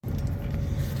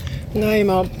No,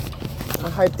 Mob. I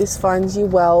hope this finds you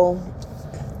well.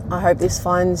 I hope this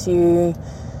finds you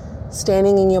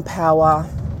standing in your power,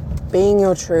 being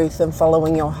your truth and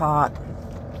following your heart.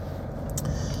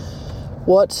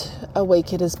 What a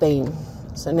week it has been.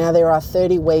 So now there are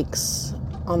 30 weeks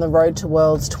on the road to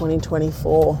Worlds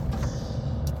 2024.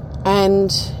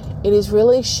 And it is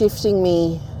really shifting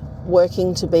me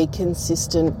working to be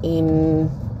consistent in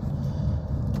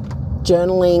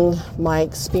journaling my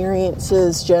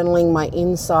experiences, journaling my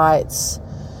insights,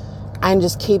 and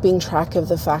just keeping track of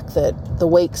the fact that the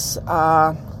weeks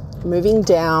are moving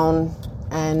down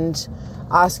and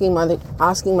asking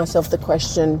myself the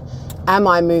question, am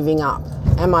I moving up?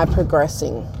 Am I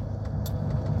progressing?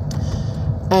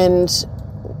 And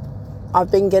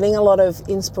I've been getting a lot of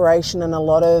inspiration and a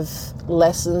lot of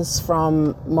lessons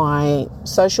from my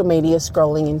social media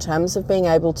scrolling in terms of being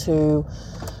able to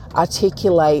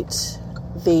articulate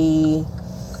the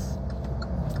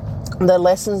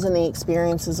lessons and the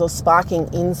experiences, or sparking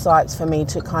insights for me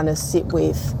to kind of sit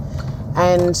with.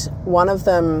 And one of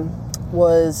them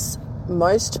was,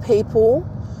 most people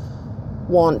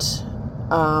want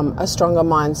a stronger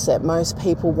mindset. Most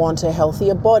people want a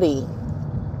healthier body.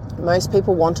 Most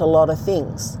people want a lot of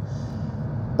things.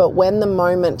 But when the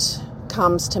moment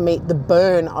comes to meet the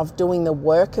burn of doing the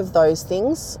work of those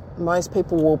things, most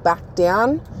people will back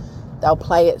down, they'll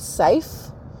play it safe,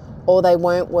 or they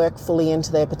won't work fully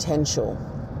into their potential.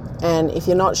 And if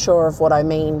you're not sure of what I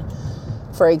mean,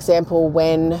 for example,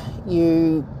 when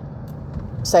you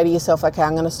say to yourself, okay,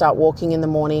 I'm going to start walking in the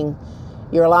morning,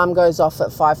 your alarm goes off at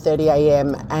 5:30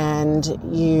 a.m. and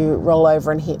you roll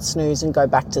over and hit snooze and go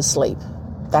back to sleep.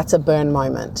 That's a burn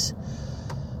moment.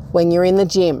 When you're in the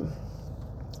gym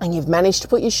and you've managed to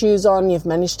put your shoes on, you've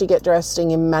managed to get dressed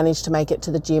and you've managed to make it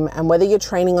to the gym, and whether you're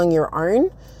training on your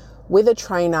own, with a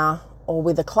trainer or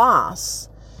with a class,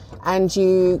 and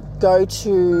you go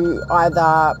to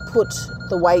either put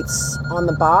the weights on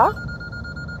the bar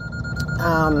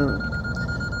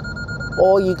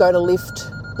or you go to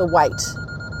lift the weight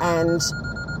and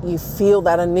you feel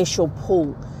that initial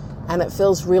pull and it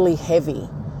feels really heavy,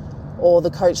 or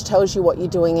the coach tells you what you're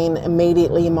doing and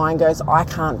immediately your mind goes, I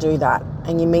can't do that,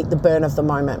 and you meet the burn of the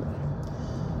moment.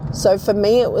 So for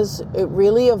me, it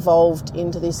really evolved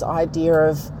into this idea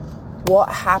of what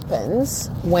happens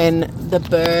when the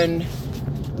burn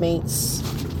meets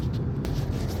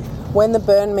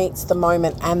the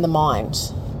moment and the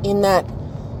mind. In that,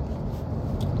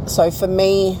 so for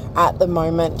me at the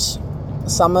moment,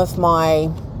 some of my,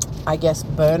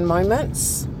 burn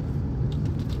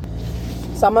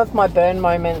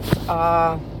moments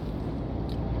are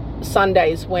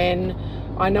Sundays when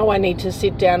I know I need to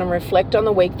sit down and reflect on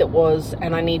the week that was,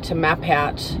 and I need to map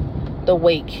out the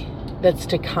week that's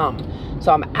to come.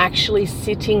 So I'm actually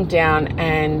sitting down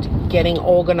and getting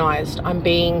organized. I'm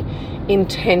being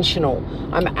intentional.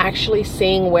 I'm actually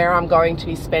seeing where I'm going to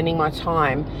be spending my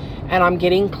time, and I'm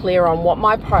getting clear on what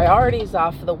my priorities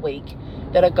are for the week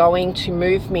that are going to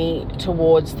move me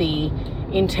towards the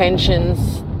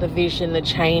intentions, the vision, the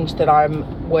change that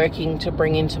I'm working to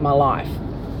bring into my life.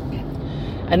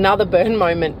 Another burn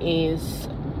moment is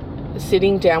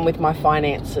sitting down with my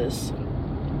finances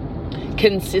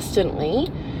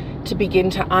consistently to begin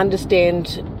to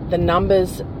understand the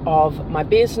numbers of my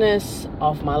business,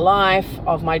 of my life,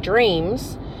 of my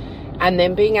dreams, and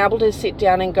then being able to sit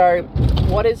down and go,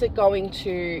 what is it going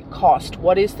to cost?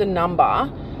 What is the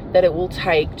number that it will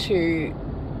take to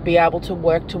be able to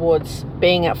work towards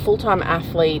being a full-time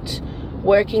athlete,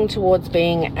 working towards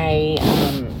being a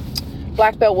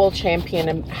black belt world champion,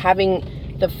 and having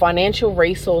the financial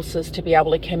resources to be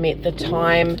able to commit the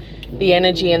time, the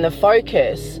energy and the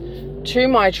focus to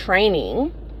my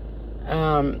training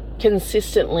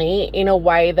consistently in a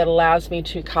way that allows me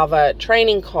to cover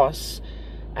training costs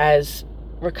as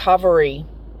recovery,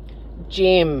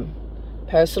 gym,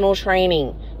 personal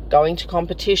training, going to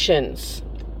competitions,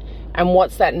 and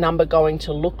what's that number going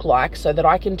to look like, so that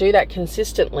I can do that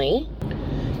consistently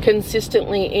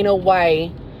in a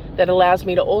way that allows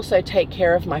me to also take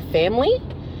care of my family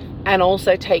and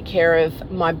also take care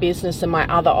of my business and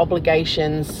my other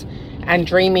obligations and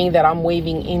dreaming that I'm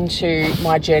weaving into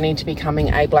my journey to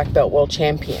becoming a black belt world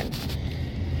champion.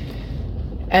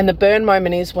 And the burn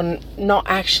moment is when not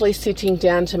actually sitting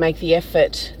down to make the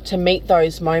effort to meet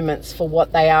those moments for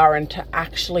what they are and to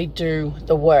actually do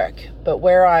the work. But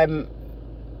where I'm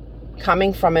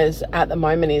coming from is at the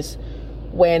moment is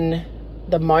when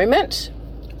the moment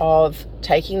of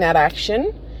taking that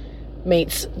action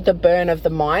meets the burn of the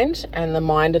mind and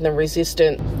the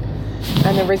resistance.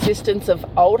 And the resistance of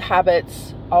old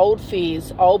habits, old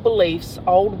fears, old beliefs,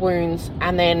 old wounds,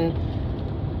 and then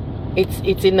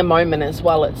it's in the moment as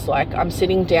well. It's like I'm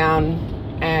sitting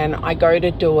down and I go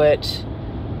to do it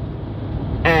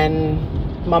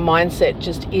and my mindset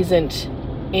just isn't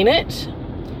in it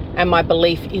and my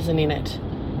belief isn't in it.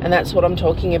 And that's what I'm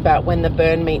talking about when the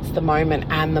burn meets the moment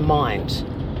and the mind.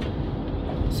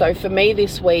 So for me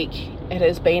this week, it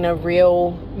has been a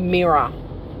real mirror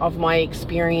of my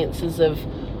experiences of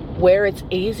where it's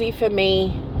easy for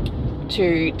me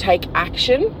to take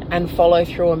action and follow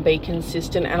through and be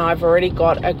consistent, and I've already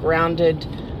got a grounded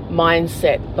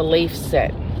mindset, belief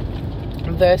set,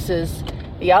 versus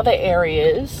the other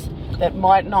areas that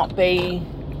might not be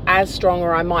as strong,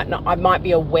 or I might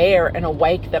be aware and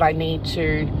awake that I need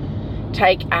to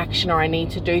take action or I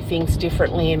need to do things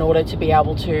differently in order to be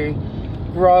able to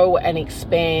grow and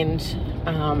expand,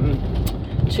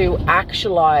 to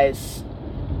actualize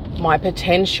my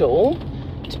potential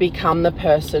to become the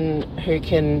person who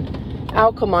can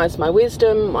alchemize my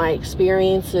wisdom, my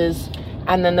experiences,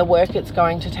 and then the work it's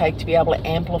going to take to be able to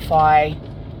amplify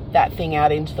that thing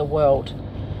out into the world.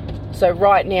 So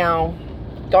right now,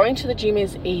 going to the gym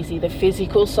is easy. The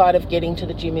physical side of getting to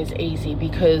the gym is easy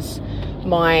because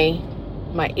my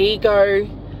ego,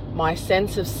 my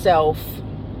sense of self,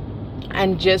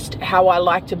 and just how I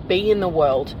like to be in the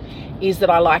world is that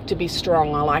I like to be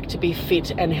strong. I like to be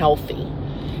fit and healthy,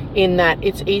 in that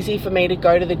it's easy for me to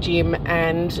go to the gym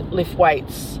and lift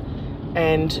weights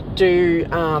and do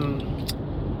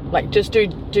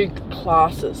do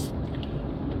classes.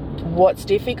 What's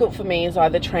difficult for me is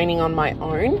either training on my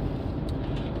own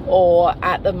or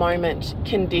at the moment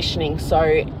conditioning. So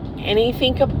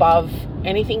anything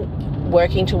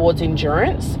working towards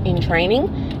endurance in training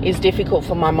is difficult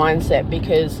for my mindset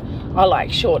because I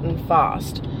like short and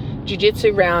fast.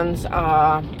 Jiu-jitsu rounds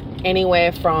are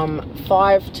anywhere from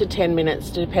 5 to 10 minutes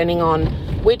depending on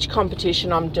which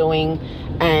competition I'm doing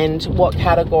and what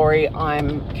category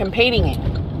I'm competing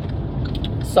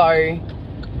in. So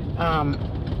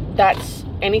that's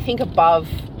anything above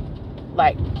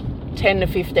like 10 to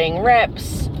 15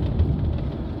 reps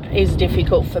is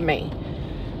difficult for me.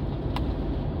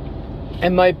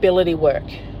 And mobility work,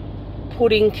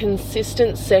 putting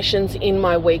consistent sessions in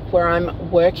my week where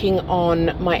I'm working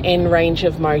on my end range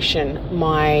of motion,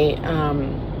 my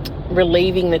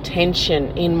relieving the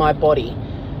tension in my body,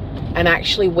 and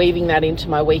actually weaving that into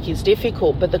my week is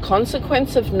difficult. But the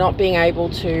consequence of not being able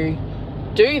to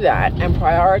do that and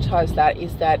prioritize that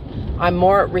is that I'm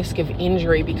more at risk of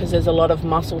injury because there's a lot of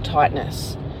muscle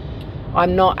tightness.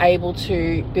 I'm not able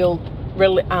to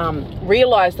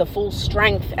realize the full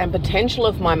strength and potential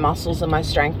of my muscles and my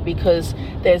strength because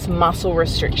there's muscle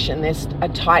restriction, there's a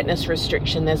tightness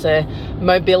restriction, there's a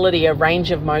mobility, a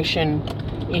range of motion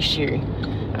issue.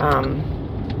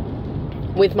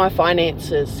 With my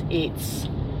finances,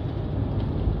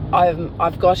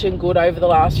 I've gotten good over the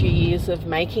last few years of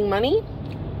making money,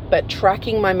 but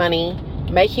tracking my money,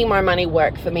 making my money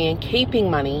work for me, and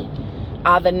keeping money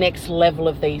are the next level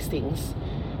of these things.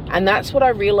 And that's what I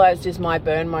realized is my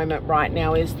burn moment right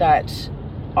now, is that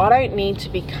I don't need to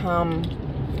become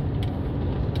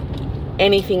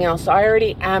anything else. I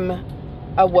already am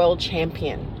a world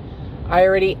champion. I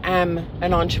already am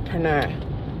an entrepreneur.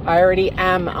 I already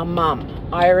am a mum.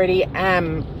 I already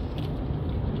am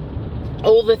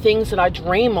all the things that I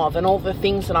dream of and all the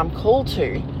things that I'm called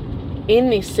to. In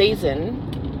this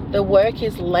season, the work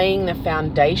is laying the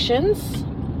foundations.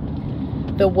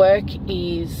 The work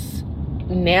is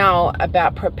now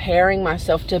about preparing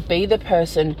myself to be the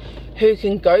person who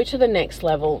can go to the next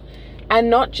level and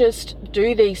not just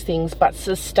do these things, but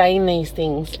sustain these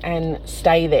things and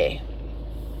stay there.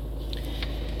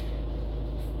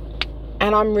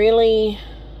 And I'm really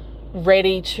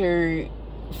ready to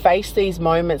face these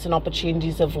moments and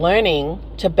opportunities of learning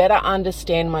to better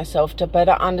understand myself, to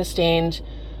better understand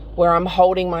where I'm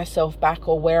holding myself back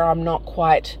or where I'm not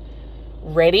quite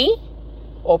ready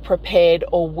or prepared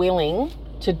or willing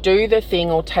to do the thing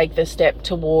or take the step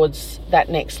towards that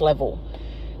next level.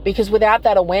 Because without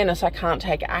that awareness, I can't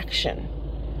take action.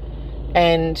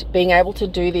 And being able to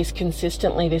do this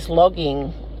consistently, this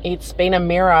logging, it's been a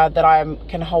mirror that I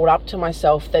can hold up to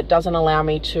myself that doesn't allow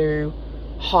me to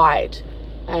hide.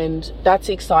 And that's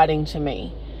exciting to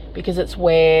me because it's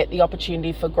where the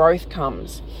opportunity for growth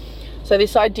comes. So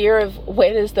this idea of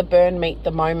where does the burn meet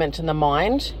the moment and the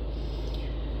mind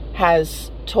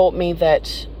has taught me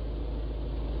that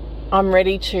I'm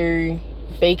ready to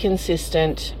be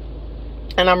consistent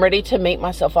and I'm ready to meet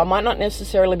myself. I might not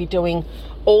necessarily be doing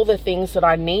all the things that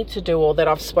I need to do or that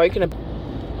I've spoken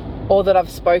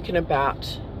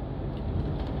about,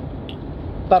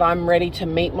 but I'm ready to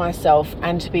meet myself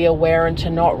and to be aware and to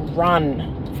not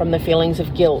run from the feelings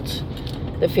of guilt,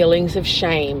 the feelings of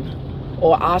shame,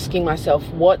 or asking myself,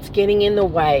 what's getting in the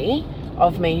way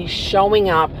of me showing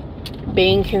up,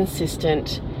 being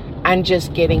consistent, and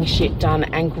just getting shit done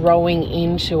and growing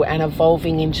into and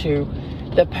evolving into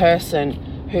the person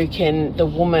the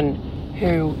woman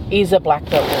who is a black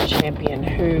belt world champion,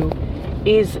 who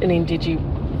is an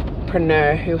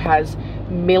Indigipreneur, who has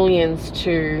millions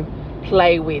to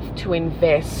play with, to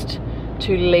invest,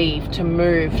 to leave, to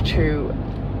move, to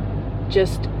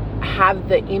just have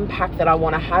the impact that I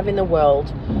want to have in the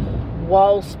world,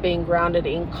 whilst being grounded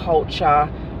in culture,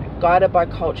 guided by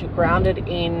culture, grounded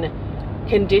in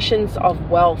conditions of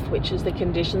wealth, which is the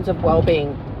conditions of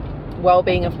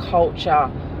well-being of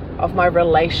culture, of my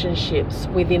relationships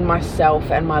within myself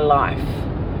and my life.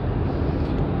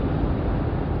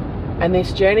 And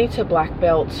this journey to black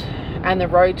belt and the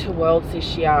road to worlds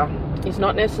this year is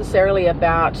not necessarily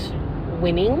about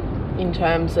winning in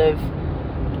terms of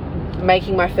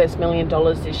making my first $1 million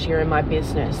this year in my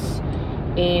business,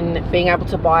 in being able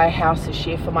to buy a house this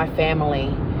year for my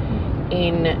family,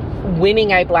 in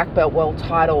winning a black belt world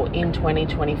title in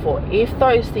 2024. If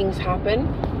those things happen,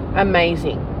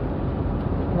 amazing.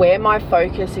 Where my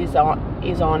focus is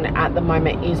on at the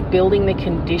moment is building the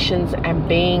conditions and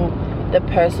being the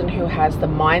person who has the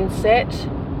mindset,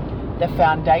 the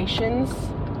foundations,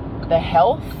 the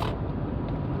health,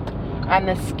 and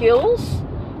the skills,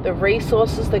 the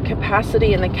resources, the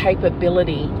capacity, and the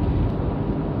capability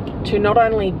to not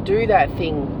only do that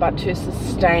thing, but to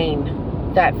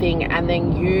sustain that thing and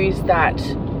then use that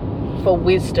for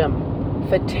wisdom,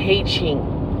 for teaching,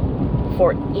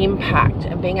 for impact,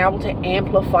 and being able to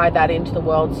amplify that into the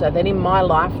world so that in my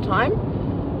lifetime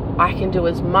I can do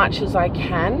as much as I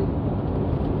can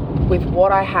with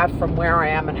what I have from where I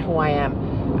am and who I am.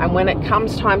 And when it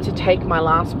comes time to take my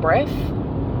last breath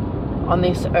on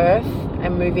this earth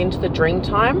and move into the dream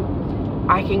time,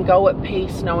 I can go at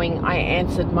peace knowing I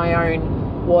answered my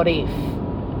own what if.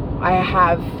 I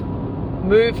have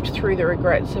moved through the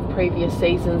regrets of previous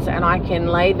seasons, and I can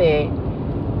lay there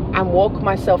and walk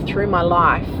myself through my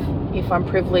life, if I'm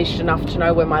privileged enough to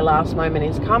know where my last moment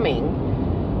is coming,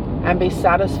 and be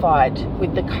satisfied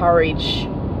with the courage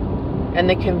and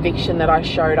the conviction that I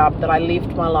showed up, that I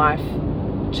lived my life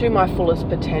to my fullest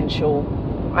potential.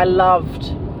 I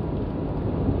loved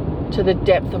to the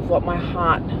depth of what my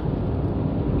heart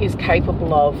is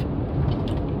capable of,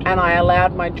 and I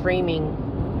allowed my dreaming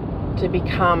to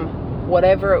become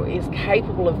whatever it is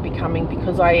capable of becoming,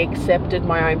 because I accepted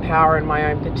my own power and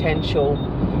my own potential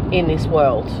in this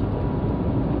world.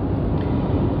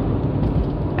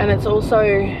 And it's also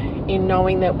in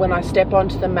knowing that when I step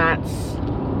onto the mats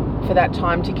for that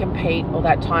time to compete or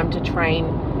that time to train,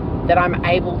 that I'm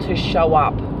able to show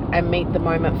up and meet the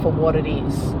moment for what it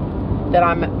is, that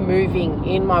I'm moving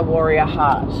in my warrior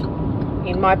heart,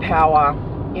 in my power,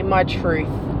 in my truth,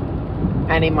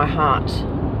 and in my heart.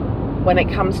 When it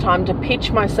comes time to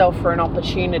pitch myself for an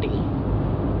opportunity,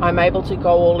 I'm able to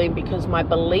go all in because my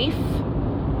belief,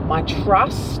 my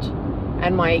trust,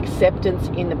 and my acceptance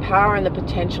in the power and the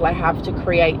potential I have to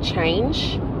create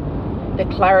change, the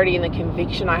clarity and the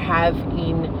conviction I have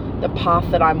in the path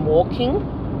that I'm walking,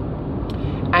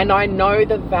 and I know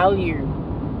the value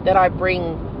that I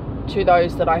bring to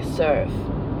those that I serve.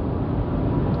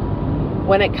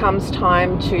 When it comes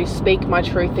time to speak my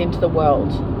truth into the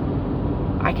world,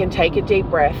 I can take a deep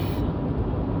breath.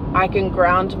 I can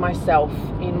ground myself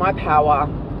in my power,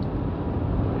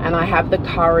 and I have the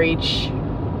courage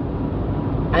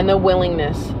and the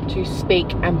willingness to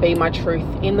speak and be my truth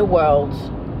in the world,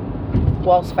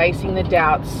 whilst facing the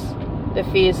doubts, the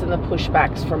fears and the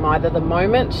pushbacks from either the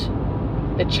moment,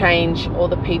 the change, or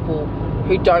the people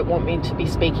who don't want me to be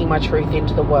speaking my truth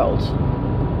into the world.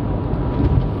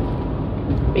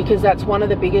 Because that's one of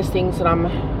the biggest things that I'm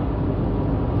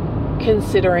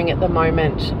considering at the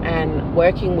moment and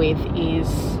working with is,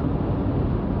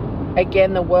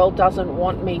 again, the world doesn't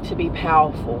want me to be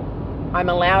powerful. I'm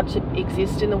allowed to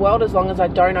exist in the world as long as I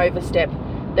don't overstep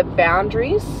the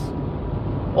boundaries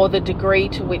or the degree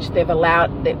to which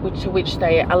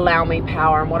they allow me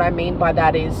power. And what I mean by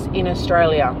that is, in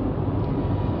Australia,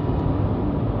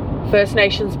 First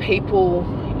Nations people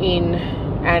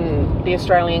and the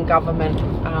Australian government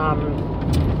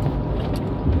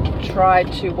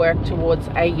tried to work towards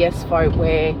a yes vote,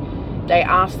 where they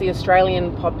asked the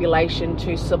Australian population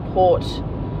to support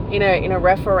in a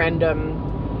referendum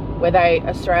where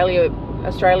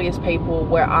Australia's people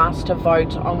were asked to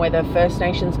vote on whether First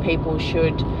Nations people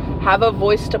should have a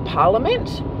voice to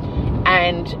Parliament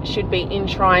and should be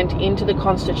enshrined into the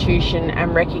Constitution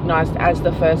and recognised as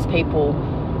the first people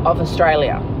of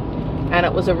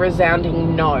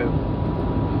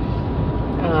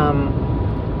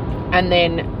And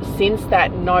then since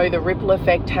that, no, the ripple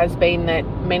effect has been that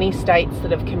many states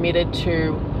that have committed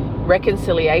to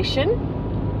reconciliation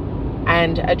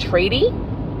and a treaty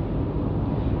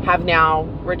have now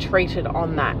retreated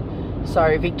on that.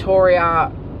 So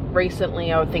Victoria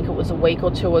recently, I think it was a week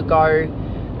or two ago,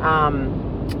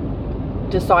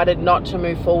 decided not to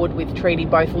move forward with treaty.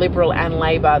 Both Liberal and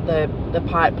Labor,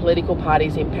 the political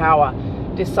parties in power,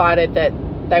 decided that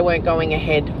they weren't going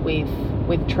ahead with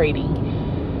treaty.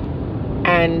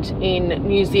 And in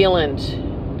New Zealand,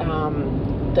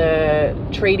 the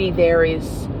treaty there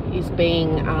is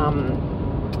being,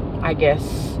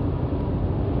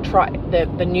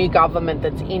 the new government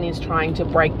that's in is trying to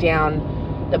break down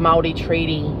the Māori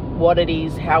Treaty, what it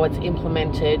is, how it's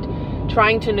implemented,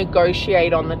 trying to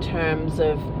negotiate on the terms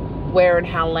of where and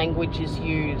how language is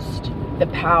used, the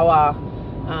power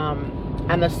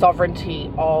and the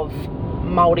sovereignty of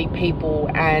Māori people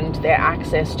and their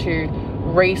access to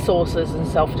resources and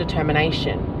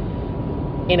self-determination.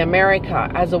 In America,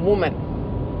 as a woman,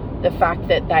 the fact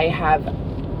that they have,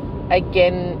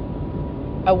 again,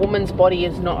 a woman's body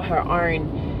is not her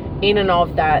own. In and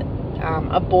of that,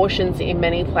 abortions in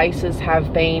many places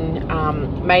have been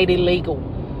made illegal,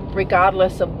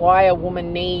 regardless of why a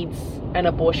woman needs an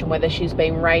abortion, whether she's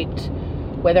been raped,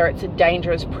 whether it's a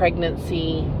dangerous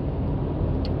pregnancy,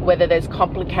 whether there's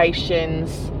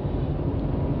complications.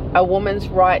 A woman's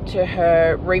right to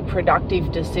her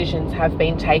reproductive decisions have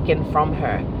been taken from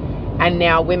her. And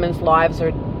now women's lives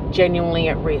are genuinely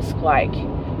at risk. Like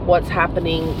what's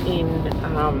happening in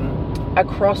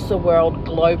across the world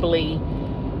globally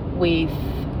with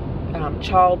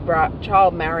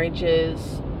child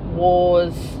marriages,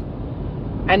 wars,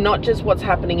 and not just what's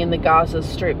happening in the Gaza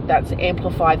Strip that's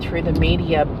amplified through the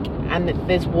media. And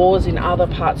there's wars in other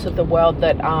parts of the world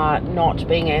that are not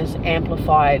being as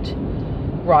amplified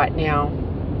right now.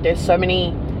 There's so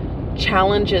many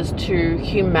challenges to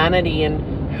humanity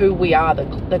and who we are,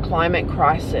 the climate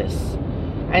crisis,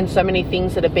 and so many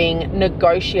things that are being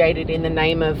negotiated in the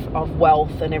name of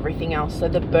wealth and everything else. So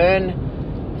the burn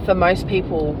for most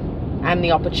people and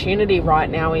the opportunity right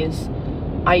now is,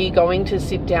 are you going to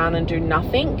sit down and do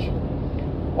nothing?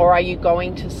 Or are you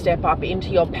going to step up into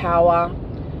your power,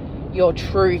 your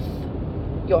truth,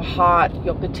 your heart,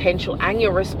 your potential, and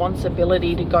your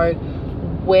responsibility to go,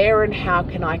 where and how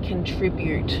can I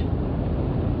contribute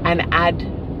and add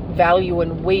value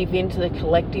and weave into the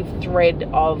collective thread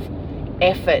of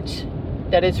effort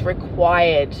that is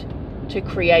required to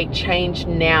create change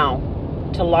now,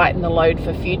 to lighten the load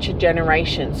for future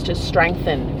generations, to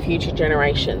strengthen future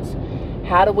generations?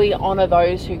 How do we honor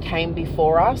those who came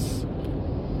before us?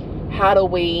 How do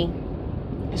we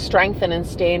strengthen and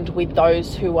stand with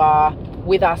those who are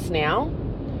with us now?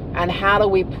 And how do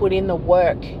we put in the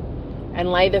work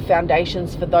and lay the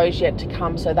foundations for those yet to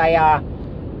come, so they are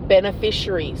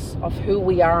beneficiaries of who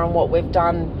we are and what we've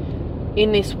done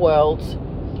in this world,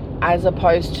 as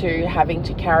opposed to having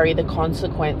to carry the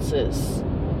consequences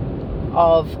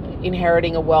of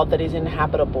inheriting a world that is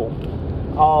inhabitable,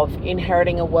 of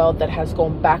inheriting a world that has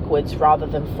gone backwards rather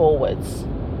than forwards.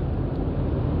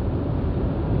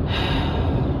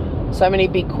 So many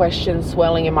big questions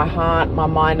swelling in my heart, my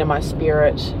mind, and my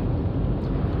spirit.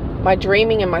 My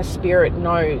dreaming and my spirit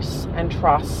knows and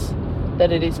trusts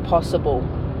that it is possible.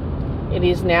 It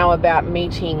is now about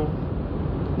meeting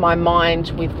my mind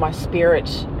with my spirit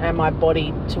and my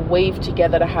body to weave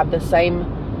together, to have the same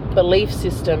belief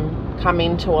system come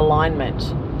into alignment,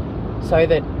 so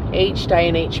that each day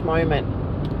and each moment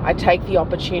I take the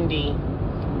opportunity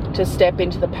to step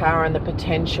into the power and the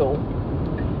potential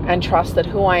and trust that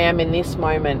who I am in this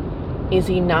moment is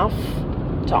enough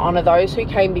to honor those who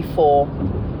came before,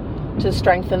 to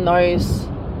strengthen those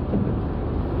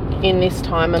in this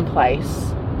time and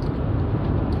place,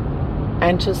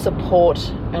 and to support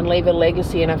and leave a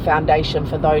legacy and a foundation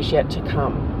for those yet to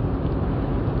come.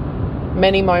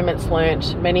 Many moments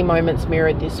learnt, many moments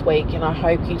mirrored this week, and I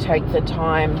hope you take the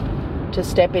time to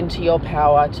step into your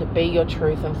power, to be your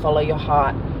truth and follow your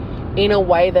heart in a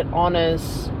way that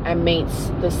honors and meets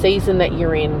the season that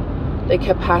you're in, the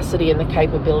capacity and the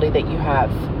capability that you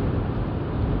have.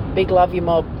 Big love, you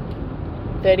mob.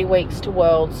 30 weeks to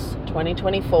Worlds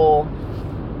 2024.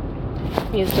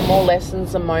 Here's to more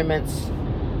lessons and moments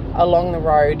along the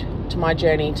road to my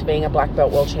journey to being a black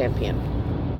belt world champion.